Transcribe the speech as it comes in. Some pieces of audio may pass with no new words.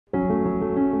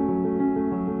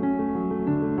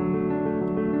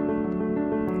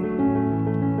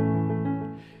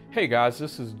Hey guys,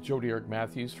 this is Jody Eric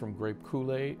Matthews from Grape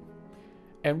Kool-Aid,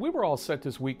 and we were all set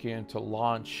this weekend to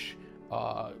launch,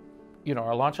 our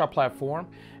platform.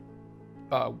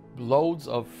 Loads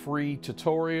of free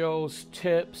tutorials,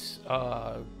 tips,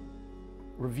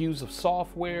 reviews of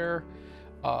software,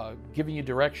 giving you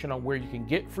direction on where you can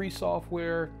get free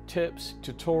software, tips,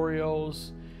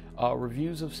 tutorials,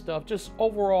 reviews of stuff. Just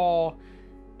overall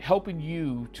helping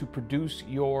you to produce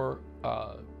your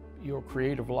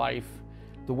creative life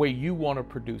the way you want to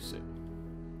produce it.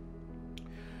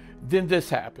 Then this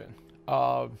happened.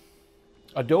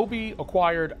 Adobe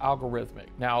acquired Allegorithmic.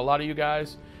 Now, a lot of you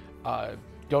guys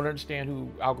don't understand who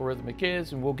Allegorithmic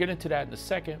is, and we'll get into that in a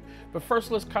second. But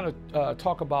first, let's kind of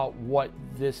talk about what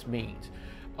this means.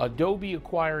 Adobe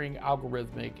acquiring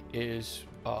Allegorithmic is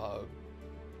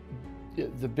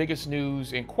the biggest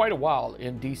news in quite a while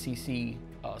in DCC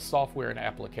software and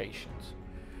applications.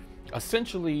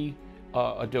 Essentially,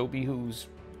 Adobe, who's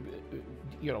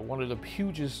one of the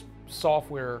hugest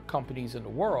software companies in the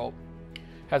world,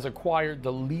 has acquired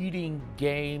the leading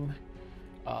game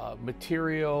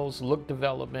materials, look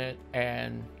development,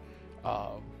 and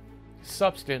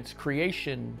substance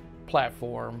creation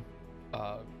platform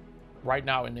right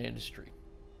now in the industry.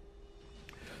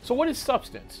 So what is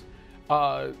Substance?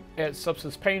 As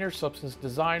Substance Painter, Substance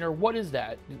Designer, what is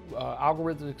that?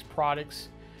 Allegorithmic's products,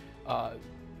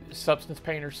 Substance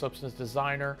Painter, Substance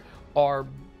Designer are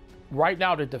right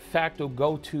now the de facto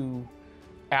go-to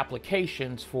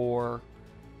applications for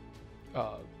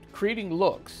creating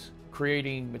looks,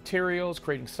 creating materials,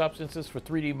 creating substances for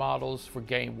 3D models for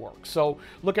game work. So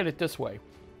look at it this way.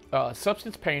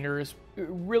 Substance Painter is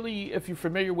really, if you're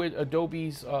familiar with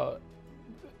Adobe's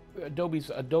Adobe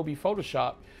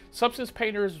Photoshop, Substance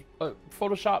Painter is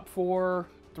Photoshop for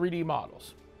 3D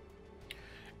models.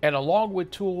 And along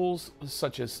with tools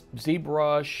such as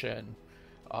ZBrush and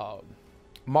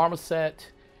Marmoset,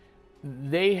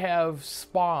 they have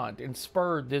spawned and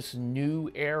spurred this new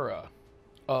era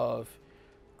of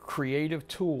creative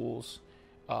tools,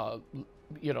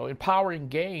 empowering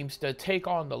games to take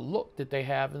on the look that they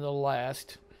have in the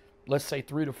last, let's say,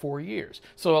 3 to 4 years.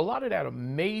 So a lot of that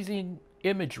amazing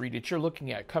imagery that you're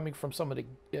looking at coming from some of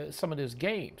these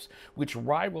games, which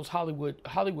rivals Hollywood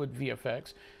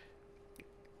VFX,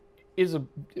 is a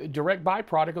direct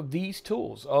byproduct of these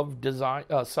tools of design,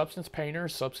 Substance Painter,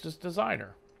 Substance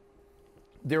Designer.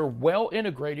 They're well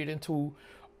integrated into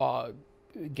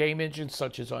game engines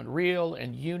such as Unreal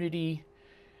and Unity,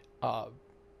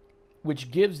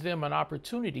 which gives them an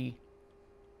opportunity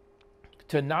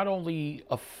to not only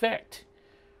affect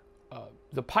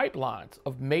the pipelines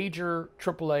of major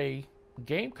AAA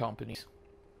game companies,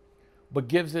 but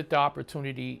gives it the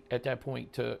opportunity at that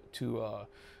point to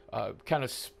kind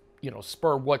of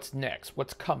spur what's next,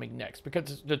 what's coming next,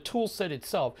 because the tool set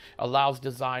itself allows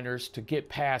designers to get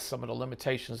past some of the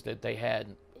limitations that they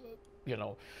had,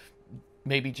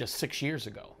 maybe just 6 years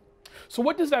ago. So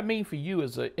what does that mean for you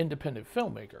as an independent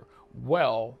filmmaker?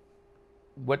 Well,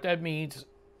 what that means,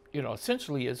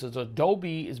 essentially is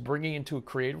Adobe is bringing into a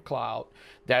Creative Cloud,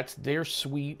 that's their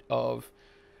suite of,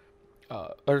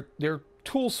 or their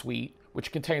tool suite,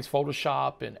 which contains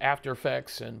Photoshop and After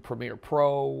Effects and Premiere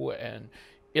Pro and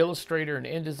Illustrator and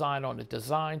InDesign on the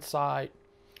design side.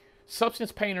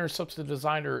 Substance Painter and Substance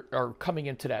Designer are coming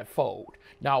into that fold.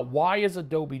 Now, why is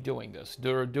Adobe doing this?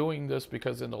 They're doing this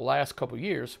because in the last couple of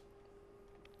years,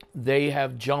 they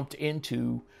have jumped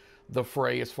into the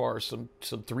fray as far as some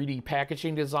 3D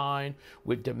packaging design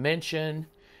with Dimension,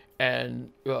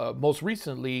 and most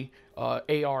recently AR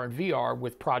and VR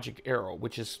with Project Arrow,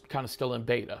 which is kind of still in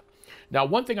beta. Now,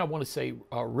 one thing I want to say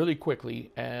really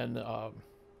quickly, and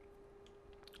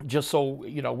just so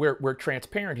we're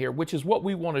transparent here, which is what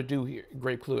we want to do here,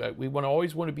 Great Clue. We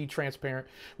always want to be transparent.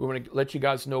 We want to let you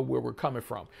guys know where we're coming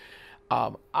from.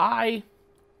 I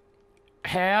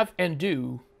have and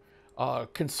do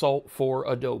consult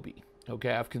for Adobe.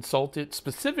 Okay, I've consulted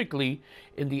specifically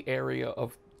in the area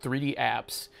of 3D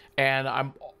apps, and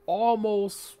I'm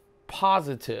almost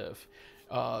positive,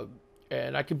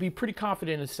 and I can be pretty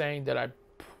confident in saying that I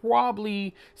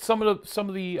probably some of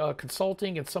the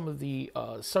consulting and some of the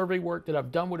survey work that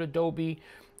I've done with Adobe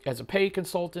as a paid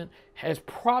consultant has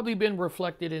probably been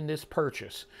reflected in this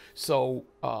purchase. So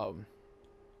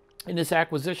in this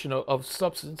acquisition of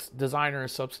Substance Designer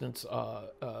and Substance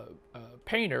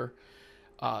Painter.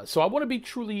 So I want to be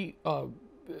truly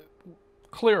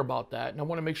clear about that, and I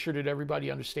want to make sure that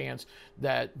everybody understands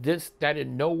that that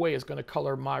in no way is going to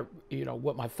color my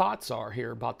what my thoughts are here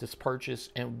about this purchase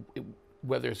and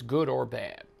whether it's good or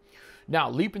bad. Now,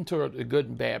 leap into the good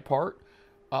and bad part.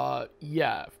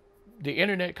 Yeah, the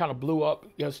internet kind of blew up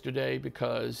yesterday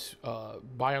because,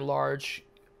 by and large,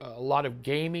 a lot of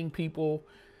gaming people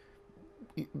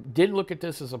didn't look at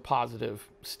this as a positive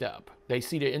step. They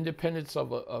see the independence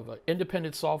of an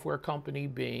independent software company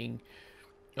being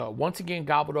once again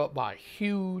gobbled up by a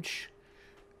huge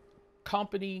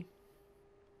company.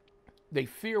 They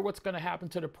fear what's going to happen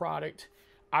to the product.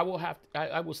 I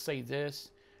will say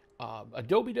this: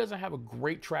 Adobe doesn't have a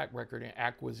great track record in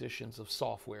acquisitions of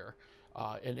software,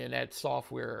 and then that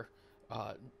software,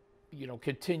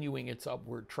 continuing its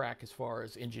upward track as far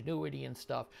as ingenuity and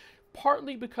stuff.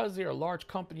 Partly because they're a large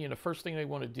company, and the first thing they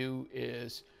want to do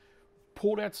is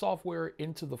pull that software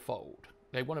into the fold.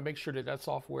 They want to make sure that that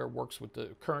software works with the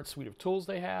current suite of tools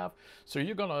they have. So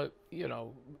you're going to,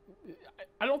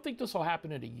 I don't think this will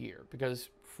happen in a year, because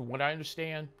from what I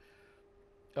understand,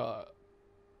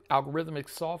 Allegorithmic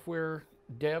software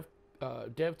dev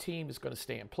team is going to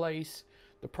stay in place.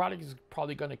 The product is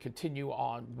probably going to continue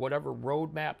on whatever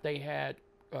roadmap they had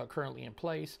currently in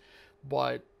place,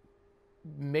 but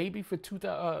maybe for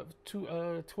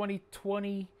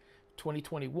 2020,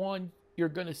 2021, you're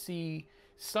going to see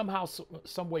somehow,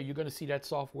 some way, you're going to see that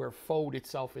software fold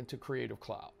itself into Creative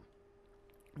Cloud,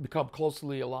 become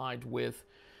closely aligned with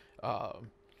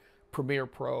Premiere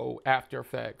Pro, After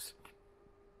Effects,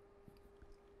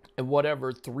 and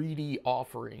whatever 3D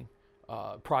offering,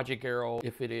 Project Arrow,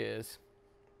 if it is.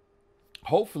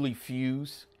 Hopefully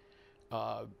Fuse,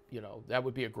 that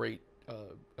would be a great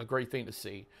thing to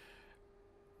see.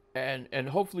 And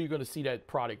hopefully you're going to see that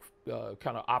product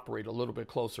kind of operate a little bit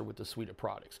closer with the suite of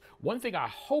products. One thing I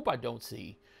hope I don't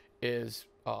see is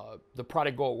the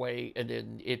product go away and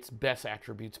then its best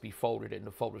attributes be folded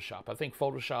into Photoshop. I think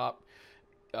Photoshop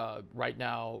right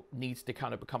now needs to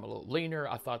kind of become a little leaner.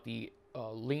 I thought the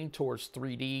lean towards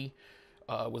 3D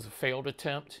was a failed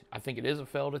attempt. I think it is a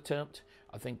failed attempt.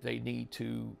 I think they need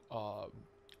to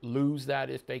lose that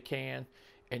if they can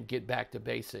and get back to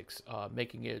basics,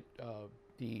 making it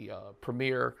the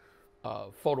Premiere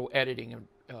photo editing and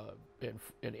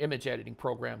image editing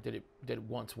program that it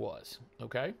once was.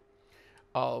 Okay,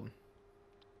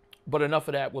 but enough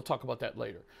of that. We'll talk about that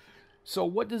later. So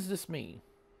what does this mean?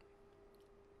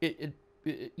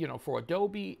 For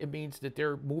Adobe, it means that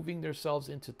they're moving themselves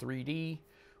into 3D,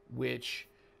 which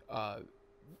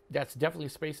that's definitely a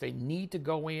space they need to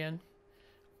go in.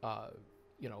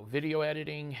 Video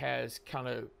editing has kind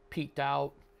of peaked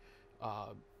out.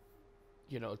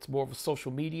 It's more of a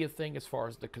social media thing as far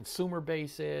as the consumer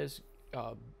base is.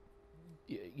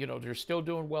 They're still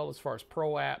doing well as far as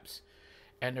pro apps,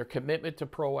 and their commitment to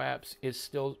pro apps is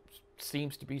still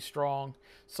seems to be strong.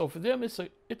 So for them, it's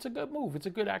a good move. It's a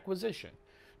good acquisition.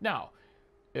 Now,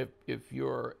 if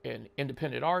you're an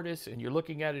independent artist and you're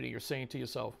looking at it and you're saying to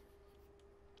yourself,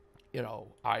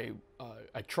 I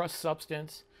trust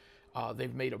Substance.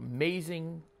 They've made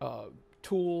amazing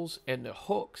tools, and the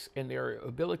hooks and their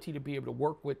ability to be able to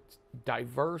work with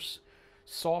diverse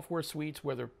software suites,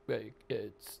 whether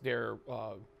it's their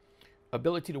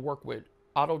ability to work with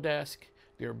Autodesk,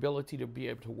 their ability to be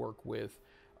able to work with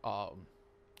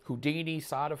Houdini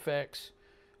side effects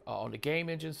on the game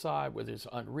engine side, whether it's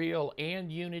Unreal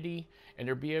and Unity, and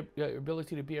their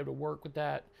ability to be able to work with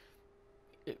that.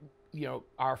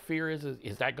 Our fear is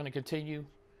that going to continue?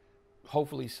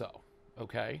 Hopefully so.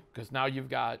 Okay, because now you've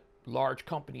got large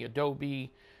company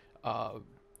Adobe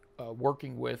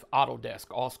working with Autodesk,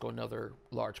 also another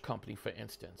large company, for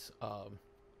instance.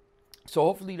 So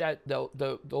hopefully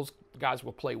those guys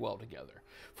will play well together.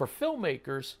 For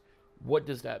filmmakers, what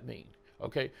does that mean?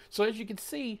 Okay, so as you can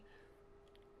see,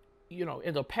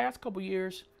 in the past couple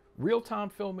years,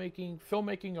 real-time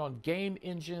filmmaking on game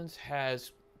engines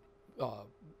has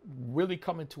really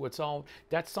come into its own.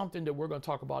 That's something that we're going to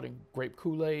talk about in Grape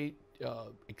Kool-Aid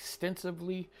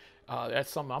extensively.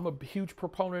 That's something I'm a huge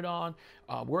proponent on.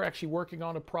 We're actually working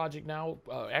on a project now.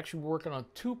 Actually, we're working on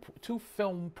two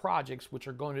film projects which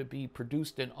are going to be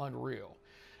produced in Unreal.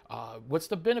 What's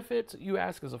the benefits, you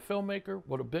ask, as a filmmaker?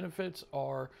 Well, the benefits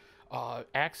are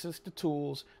access to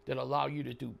tools that allow you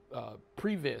to do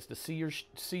previs, to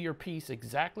see your piece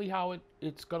exactly how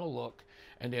it's going to look,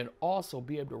 and then also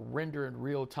be able to render in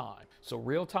real time. So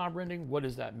real-time rendering, what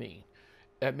does that mean?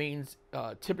 That means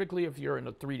typically if you're in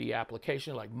a 3D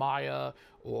application like Maya,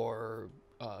 or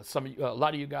a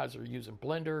lot of you guys are using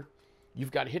Blender,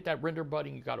 you've got to hit that render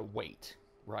button. You got to wait,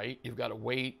 right? You've got to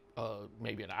wait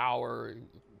maybe an hour,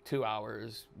 2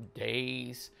 hours,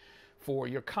 days for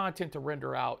your content to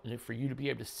render out and for you to be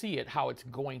able to see it how it's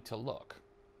going to look.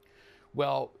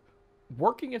 Well,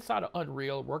 working inside of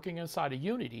Unreal, working inside of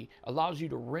Unity allows you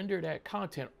to render that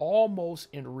content almost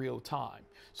in real time.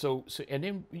 So and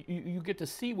then you get to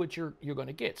see what you're going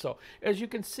to get. So as you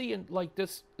can see in like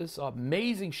this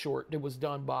amazing short that was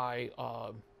done by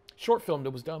short film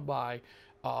that was done by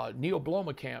Neil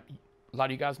Blomkamp. A lot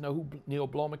of you guys know who Neil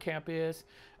Blomkamp is.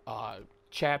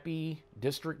 Chappie,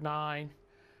 District 9.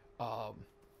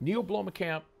 Neil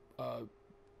Blomkamp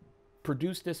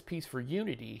produced this piece for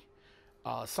Unity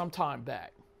some time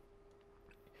back.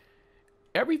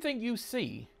 Everything you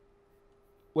see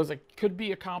could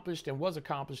be accomplished and was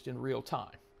accomplished in real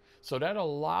time. So that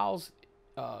allows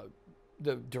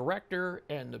the director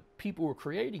and the people who are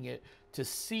creating it to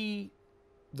see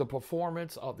the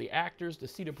performance of the actors, to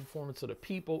see the performance of the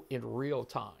people in real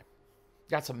time.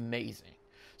 That's amazing.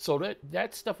 So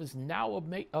that stuff is now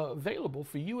available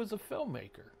for you as a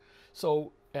filmmaker.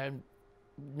 So, and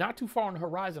not too far on the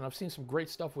horizon, I've seen some great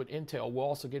stuff with Intel. We'll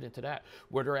also get into that,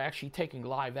 where they're actually taking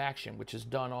live action, which is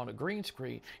done on a green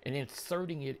screen, and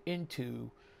inserting it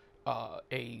into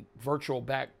a virtual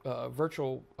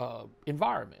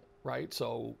environment, right?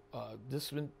 So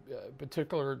this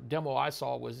particular demo I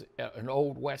saw was an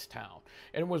old West town,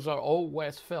 and it was an old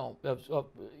West film,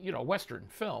 Western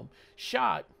film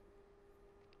shot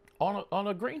on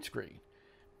a green screen.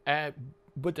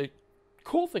 But the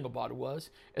cool thing about it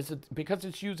is that because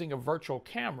it's using a virtual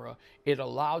camera, it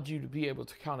allowed you to be able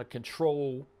to kind of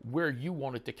control where you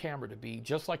wanted the camera to be,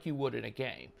 just like you would in a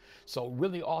game. So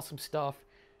really awesome stuff.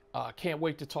 Can't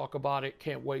wait to talk about it.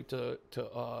 Can't wait to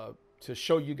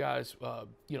show you guys,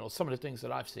 some of the things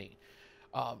that I've seen.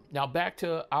 Now back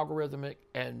to Allegorithmic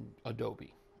and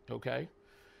Adobe. Okay,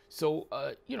 so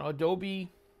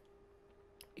Adobe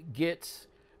gets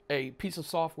a piece of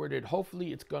software that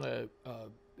hopefully it's gonna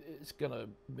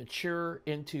mature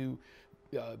into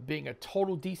being a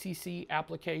total DCC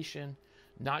application,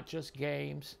 not just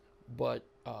games, but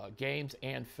games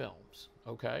and films.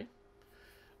 Okay.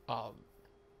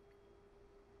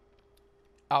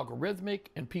 Allegorithmic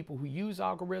and people who use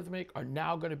Allegorithmic are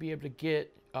now going to be able to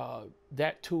get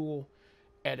that tool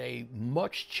at a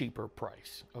much cheaper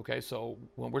price. Okay, so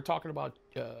when we're talking about,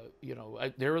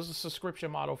 there is a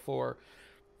subscription model for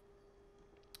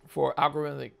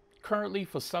Allegorithmic currently,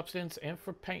 for Substance and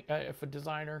for Paint, for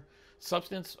Designer,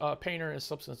 Substance Painter and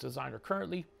Substance Designer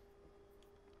currently.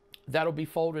 That'll be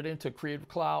folded into Creative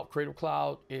Cloud. Creative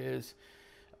Cloud is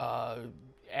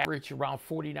average around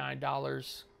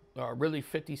 $49. Really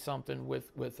 50 something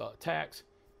with tax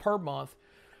per month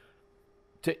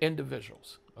to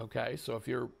individuals. Okay, so if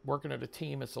you're working at a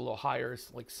team, it's a little higher,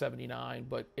 it's like 79,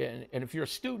 but and if you're a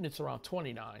student, it's around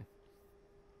 29.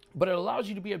 But it allows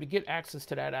you to be able to get access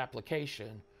to that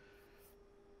application,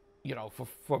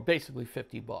 for basically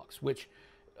 $50, which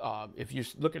if you're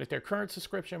looking at their current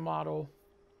subscription model,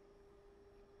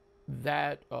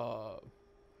 that the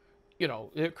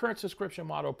current subscription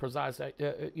model provides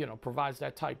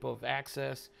that type of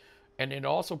access, and it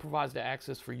also provides the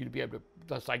access for you to be able to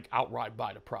just like outright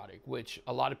buy the product, which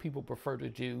a lot of people prefer to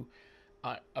do.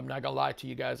 I'm not gonna lie to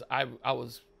you guys. I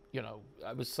was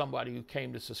somebody who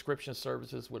came to subscription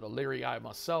services with a leery eye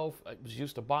myself. I was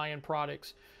used to buying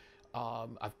products.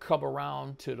 I've come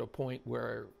around to the point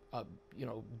where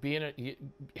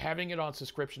having it on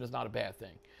subscription is not a bad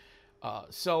thing.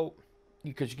 So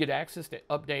because you get access to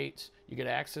updates, you get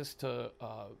access to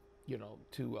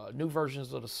new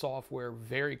versions of the software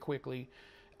very quickly.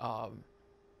 Now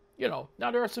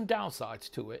there are some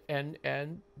downsides to it,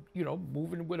 and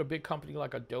moving with a big company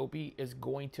like Adobe is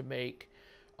going to make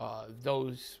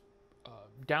those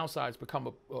downsides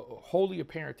become wholly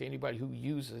apparent to anybody who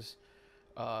uses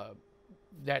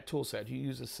that tool set, who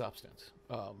uses Substance.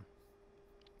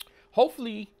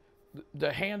 Hopefully the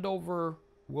handover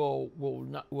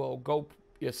will go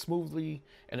as smoothly,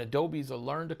 and Adobe's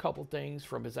learned a couple things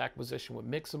from his acquisition with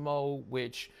Mixamo,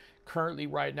 which currently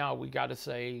right now we got to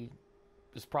say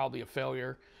is probably a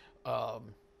failure,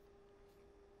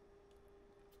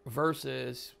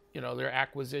 versus their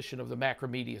acquisition of the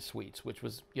Macromedia suites, which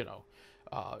was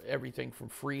everything from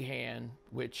freehand,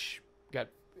 which got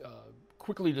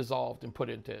quickly dissolved and put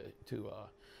into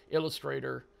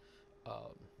Illustrator.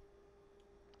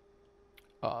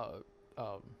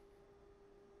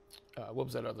 What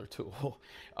was that other tool?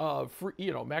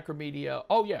 Macromedia.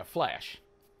 Oh yeah, Flash.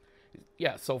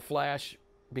 Yeah, so Flash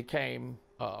became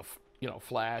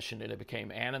Flash, and then it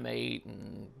became Animate,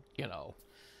 and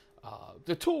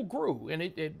the tool grew, and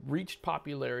it reached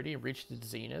popularity and reached its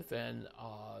zenith, and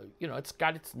it's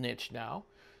got its niche now.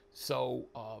 So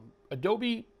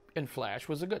Adobe and Flash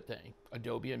was a good thing.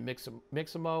 Adobe and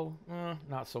Mixamo,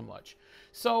 not so much.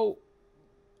 So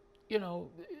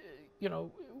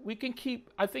we can keep.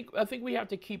 I think we have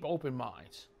to keep open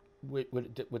minds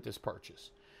with this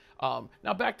purchase.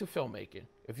 Now back to filmmaking.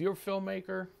 If you're a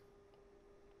filmmaker,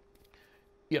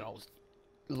 you know,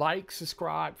 like,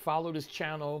 subscribe, follow this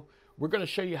channel. We're going to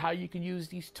show you how you can use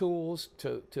these tools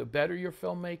to better your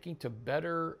filmmaking, to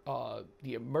better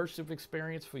the immersive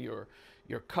experience for your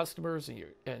customers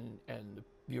and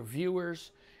your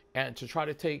viewers, and to try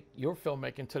to take your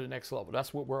filmmaking to the next level.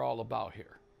 That's what we're all about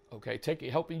here. Okay,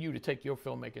 helping you to take your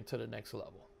filmmaking to the next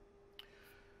level.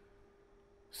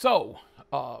 So,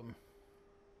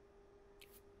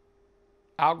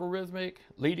 Allegorithmic,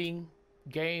 leading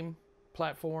game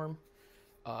platform,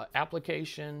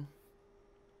 application,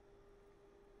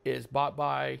 is bought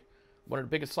by one of the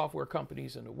biggest software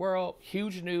companies in the world.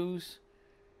 Huge news.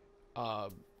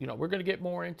 You know, we're going to get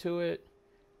more into it.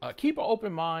 Keep an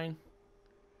open mind.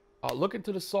 Look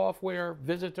into the software.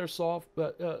 Visit their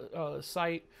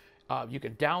site. You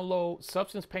can download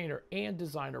Substance Painter and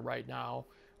Designer right now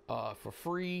for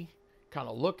free. Kind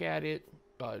of look at it,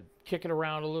 kick it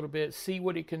around a little bit, see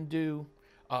what it can do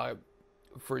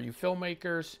for you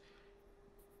filmmakers.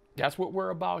 That's what we're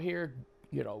about here.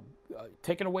 You know,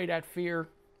 taking away that fear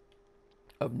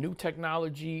of new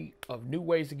technology, of new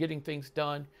ways of getting things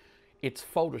done. It's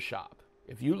Photoshop.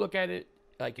 If you look at it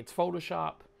like it's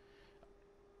Photoshop,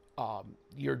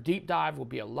 your deep dive will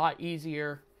be a lot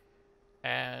easier,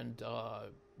 and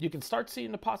you can start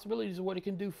seeing the possibilities of what it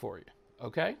can do for you.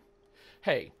 Okay?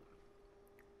 Hey,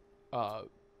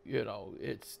 you know,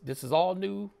 this is all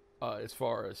new as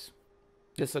far as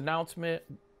this announcement.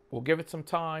 We'll give it some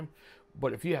time.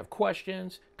 But if you have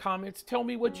questions, comments, tell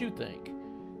me what you think.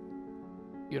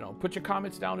 You know, put your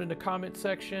comments down in the comment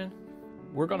section.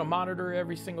 We're going to monitor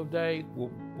every single day.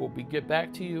 We'll get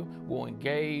back to you. We'll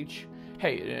engage.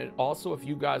 Hey, and also if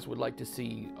you guys would like to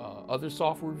see other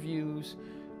software reviews,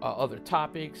 other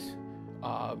topics,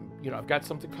 you know, I've got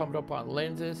something coming up on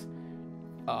lenses.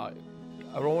 I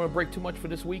don't want to break too much for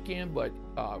this weekend, but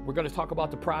we're going to talk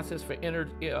about the process for Enter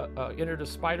the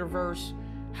Spider-Verse,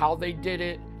 how they did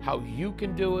it, how you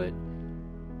can do it.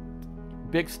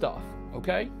 Big stuff,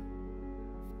 okay?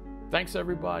 Thanks,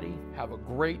 everybody. Have a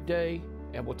great day,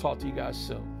 and we'll talk to you guys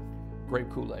soon. Grape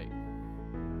Kool-Aid.